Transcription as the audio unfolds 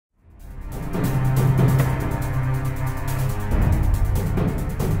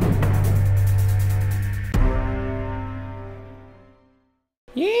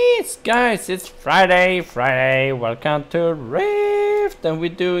guys, it's Friday. Welcome to Raft, and we're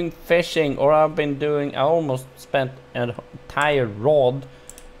doing fishing, or I almost spent an entire rod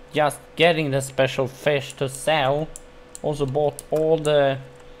just getting the special fish to sell. Also bought all the,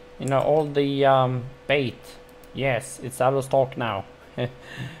 bait. Yes, it's out of stock now.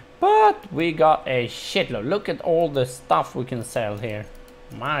 But we got a shitload. Look at all the stuff we can sell here.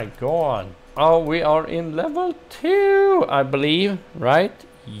 My god. Oh, we are in level 2, I believe, right?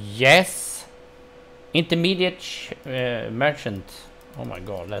 Yes. Intermediate merchant. Oh my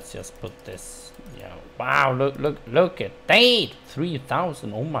god, let's just put this. Yeah. Wow, look at that.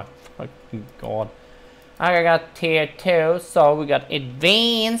 3,000. Oh my fucking god. I got tier 2, so we got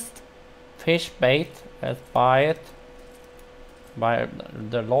advanced fish bait. Let's buy it. Buy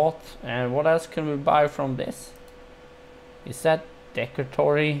the lot. And what else can we buy from this? Is that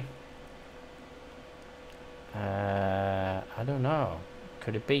decoratory? I don't know.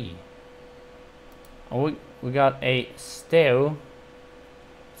 Could it be? Oh, we got a stew.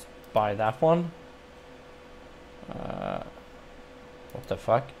 Let's buy that one. What the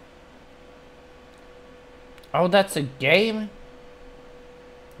fuck? Oh, that's a game?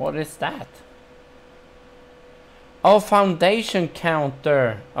 What is that? Oh, foundation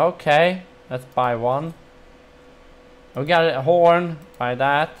counter. Okay, let's buy one. We got a horn. Buy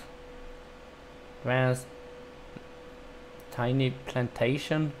that. Advanced tiny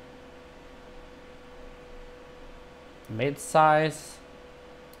plantation. Mid-size.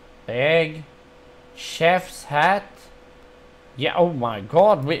 Big. Chef's hat. Yeah, oh my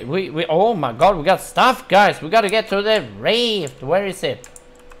god. Oh my god, we got stuff, guys. We gotta get to the Raft. Where is it?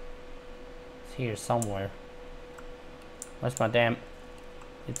 It's here somewhere. Where's my damn...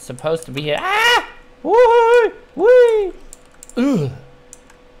 It's supposed to be here. Ah! Woo! Woo! Ugh.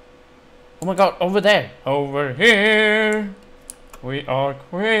 Oh my god, over there. Over here. We are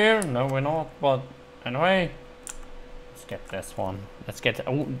queer. No, we're not, but anyway. Let's get this one. Let's get...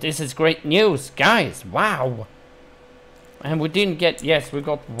 Oh, this is great news, guys. Wow. And we didn't get... Yes, we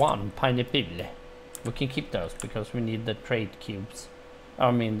got one pineapple. We can keep those because we need the trade cubes. I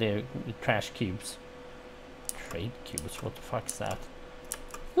mean, the trash cubes. Trade cubes? What the fuck is that?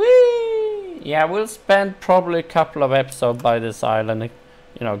 Whee! Yeah, we'll spend probably a couple of episodes by this island.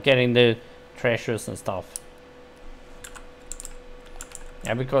 You know, getting the treasures and stuff.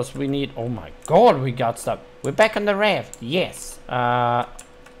 Yeah, because we need... Oh my god, we got stuff. We're back on the raft. Yes.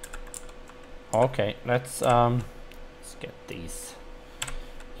 Okay, let's get these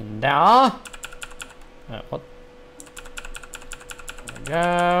in there. What? There we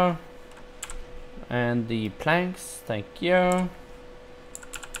go. And the planks. Thank you. There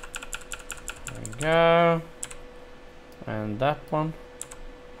we go. And that one.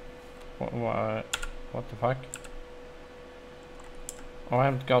 What the fuck? Oh, I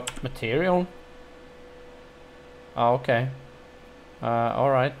haven't got material. Oh, okay.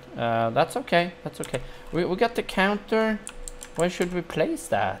 Alright. That's okay. That's okay. We got the counter. Where should we place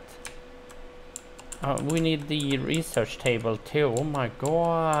that? We need the research table too. Oh my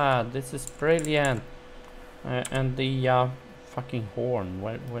god. This is brilliant. And the fucking horn.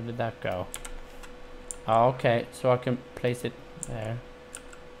 Where did that go? Oh, okay. So I can place it there.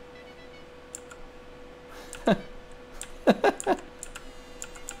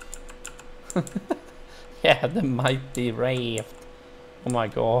 Yeah, the mighty Raft. Oh my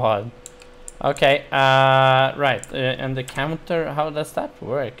god. Okay, right. And the counter, how does that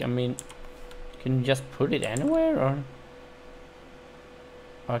work? I mean, can you just put it anywhere, or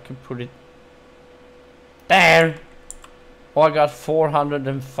I can put it there? Oh, I got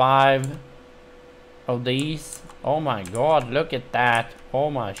 405 of these. Oh my god, look at that.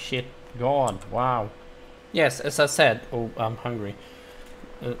 Oh my shit god, wow. Yes, as I said, oh, I'm hungry.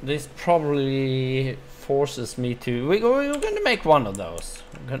 This probably forces me to... We're going to make one of those.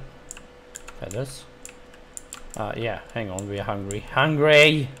 Feathers. Yeah, hang on, we're hungry.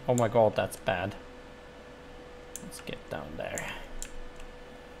 Hungry! Oh my god, that's bad. Let's get down there.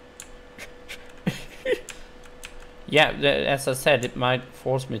 Yeah, as I said, it might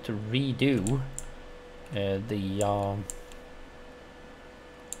force me to redo the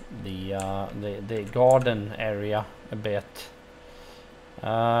garden area a bit. Oh,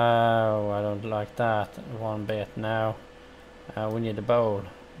 I don't like that one bit now. We need a bowl.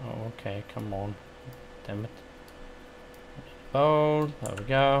 Oh, okay, come on. Damn it. Bowl, there we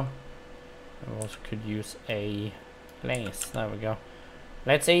go. I also could use a glaze. There we go.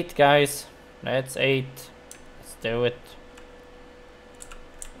 Let's eat, guys. Let's eat. Let's do it.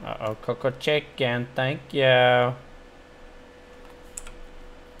 Uh-oh, cocoa chicken, thank you.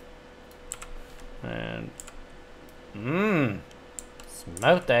 And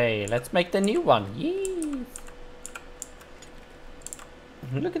Smoothie. Let's make the new one. Yes.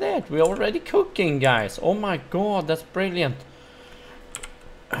 Look at that. We're already cooking, guys. Oh my god, that's brilliant.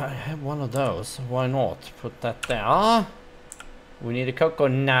 I have one of those. Why not? Put that there. Ah, we need a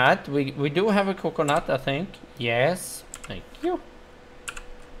coconut. We do have a coconut, I think. Yes. Thank you.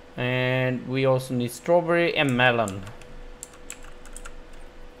 And we also need strawberry and melon.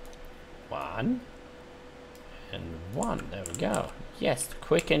 1 and 1. There we go. Yes,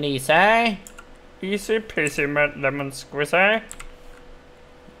 quick and easy. Easy peasy lemon squeezy.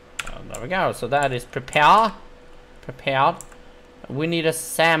 Oh, there we go. So that is prepared. We need a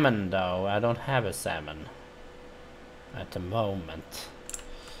salmon though. I don't have a salmon at the moment.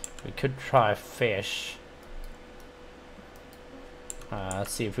 We could try fish.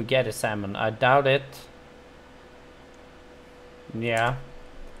 Let's see if we get a salmon. I doubt it. Yeah.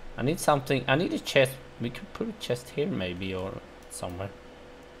 I need something. I need a chest. We could put a chest here maybe or somewhere.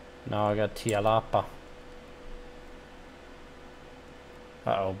 No, I got tialapa.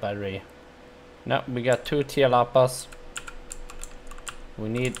 Uh-oh, battery. No, we got 2 tialapas. We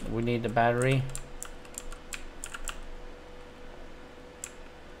need the battery.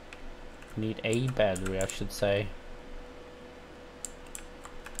 We need a battery, I should say.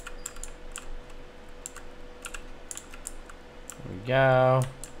 There we go.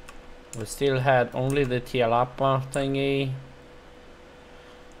 We still had only the tialapa thingy.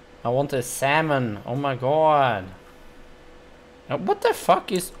 I want a salmon. Oh my god. Now, what the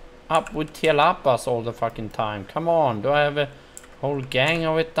fuck is up with tialapas all the fucking time? Come on, do I have a whole gang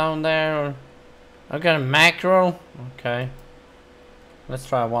of it down there? Or I got a mackerel. Okay. Let's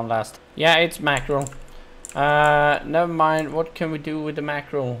try one last. Yeah, it's mackerel. Never mind. What can we do with the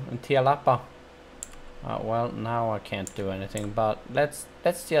mackerel and tialapa? Well, now I can't do anything. But let's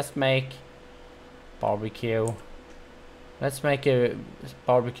just make barbecue. Let's make a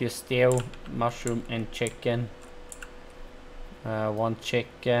barbecue stew, mushroom and chicken. 1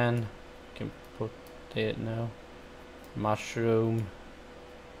 chicken. Can put it now. Mushroom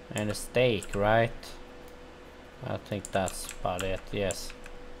and a steak, right? I think that's about it. Yes.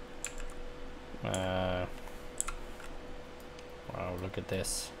 Wow, look at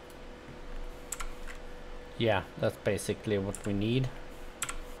this. Yeah, that's basically what we need.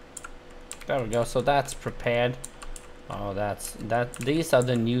 There we go. So that's prepared. Oh, these are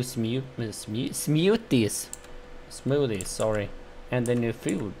the new smoothies, sorry, and the new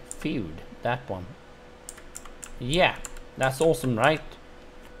food, that one. Yeah, that's awesome, right?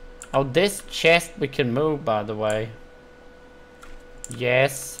 Oh, this chest we can move, by the way.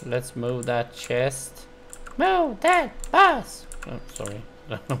 Yes, let's move that chest. Move that bus. Oh, sorry, I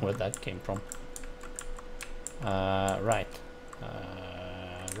don't know where that came from. Right,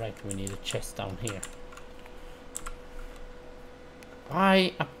 we need a chest down here.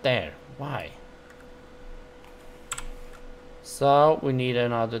 Why up there? Why? So we need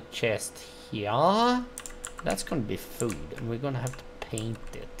another chest here. That's gonna be food, and we're gonna have to paint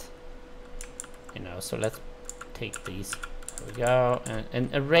it. You know, so let's take these. There we go, and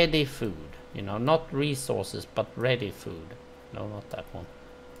a ready food. You know, not resources, but ready food. No, not that one.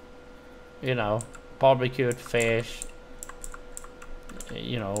 You know, barbecued fish.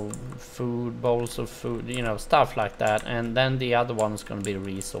 You know, food, bowls of food. You know, stuff like that. And then the other one is gonna be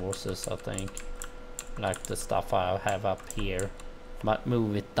resources, I think. Like the stuff I have up here, but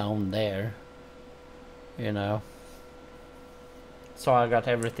move it down there, you know. So I got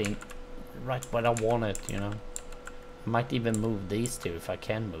everything right where I want it, you know. I might even move these two if I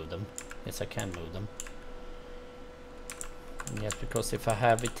can move them. Yes, I can move them. Yes, because if I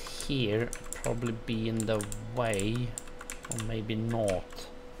have it here, it'll probably be in the way, or maybe not.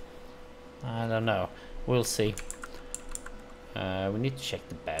 I don't know. We'll see. We need to check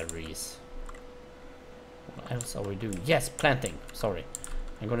the batteries. What else are we doing? Yes, planting. Sorry.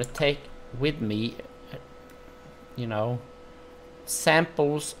 I'm gonna take with me, you know,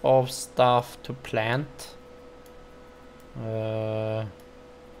 samples of stuff to plant. Let's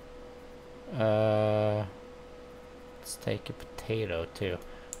take a potato too.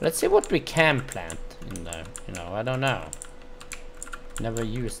 Let's see what we can plant in there. You know, I don't know. Never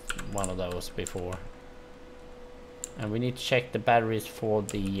used one of those before. And we need to check the batteries for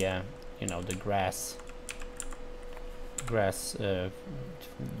the, you know, the grass,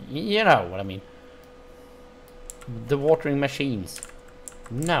 you know what I mean. The watering machines.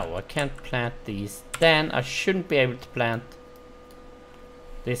 No, I can't plant these. Then I shouldn't be able to plant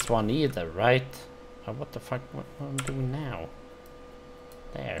this one either, right? Oh, what the fuck? What am I doing now?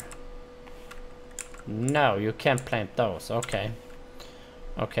 There. No, you can't plant those. Okay.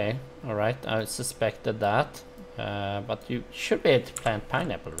 Okay, alright. I suspected that. But you should be able to plant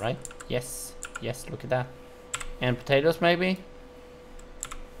pineapple, right? Yes. Yes, look at that. And potatoes, maybe?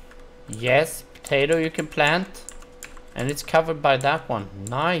 Yes, potato you can plant. And it's covered by that one.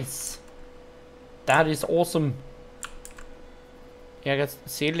 Nice. That is awesome. Yeah, I got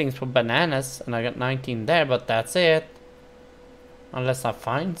seedlings for bananas, and I got 19 there, but that's it. Unless I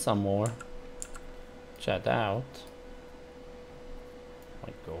find some more. Check that out. Oh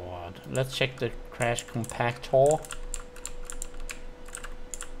my god. Let's check the crash compactor.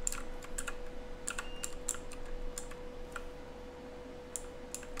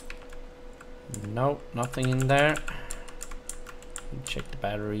 Nope, nothing in there. Check the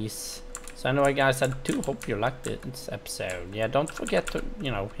batteries. So anyway guys, I do hope you liked this episode. Yeah, don't forget to,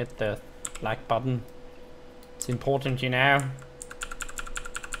 you know, hit the like button. It's important, you know.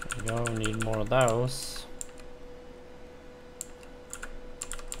 There we go, need more of those.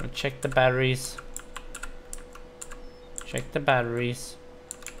 Check the batteries. Check the batteries.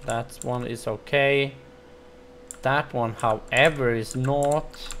 That one is okay. That one, however, is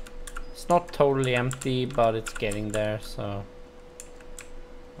not. It's not totally empty, but it's getting there, so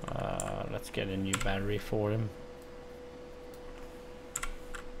let's get a new battery for him.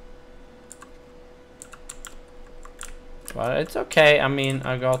 But it's okay. I mean,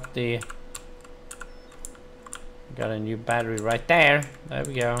 I got a new battery right there. There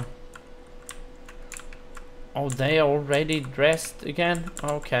we go. Oh, they already dressed again?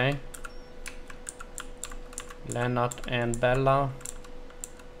 Okay. Leonard and Bella.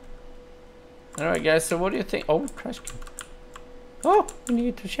 Alright guys, so what do you think? Oh, trash can. Oh, we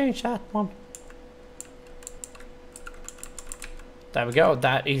need to change that one. There we go,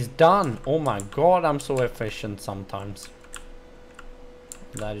 that is done. Oh my god, I'm so efficient sometimes.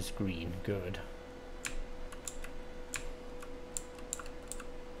 That is green, good.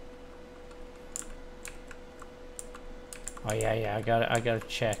 Oh yeah, I gotta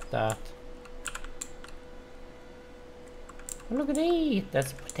check that. Oh, look at these!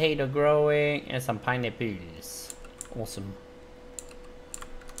 That's a potato growing and some pineapples. Awesome.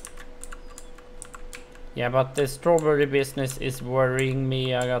 Yeah, but the strawberry business is worrying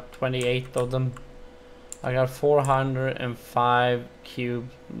me. I got 28 of them. I got 405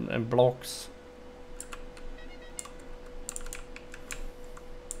 cubes and blocks.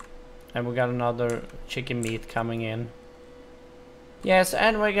 And we got another chicken meat coming in. Yes,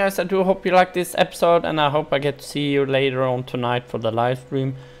 anyway guys, I do hope you like this episode, and I hope I get to see you later on tonight for the live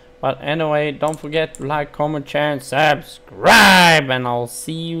stream. But anyway, don't forget to like, comment, share, and subscribe, and I'll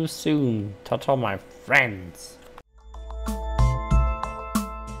see you soon. Ta-ta, my friends.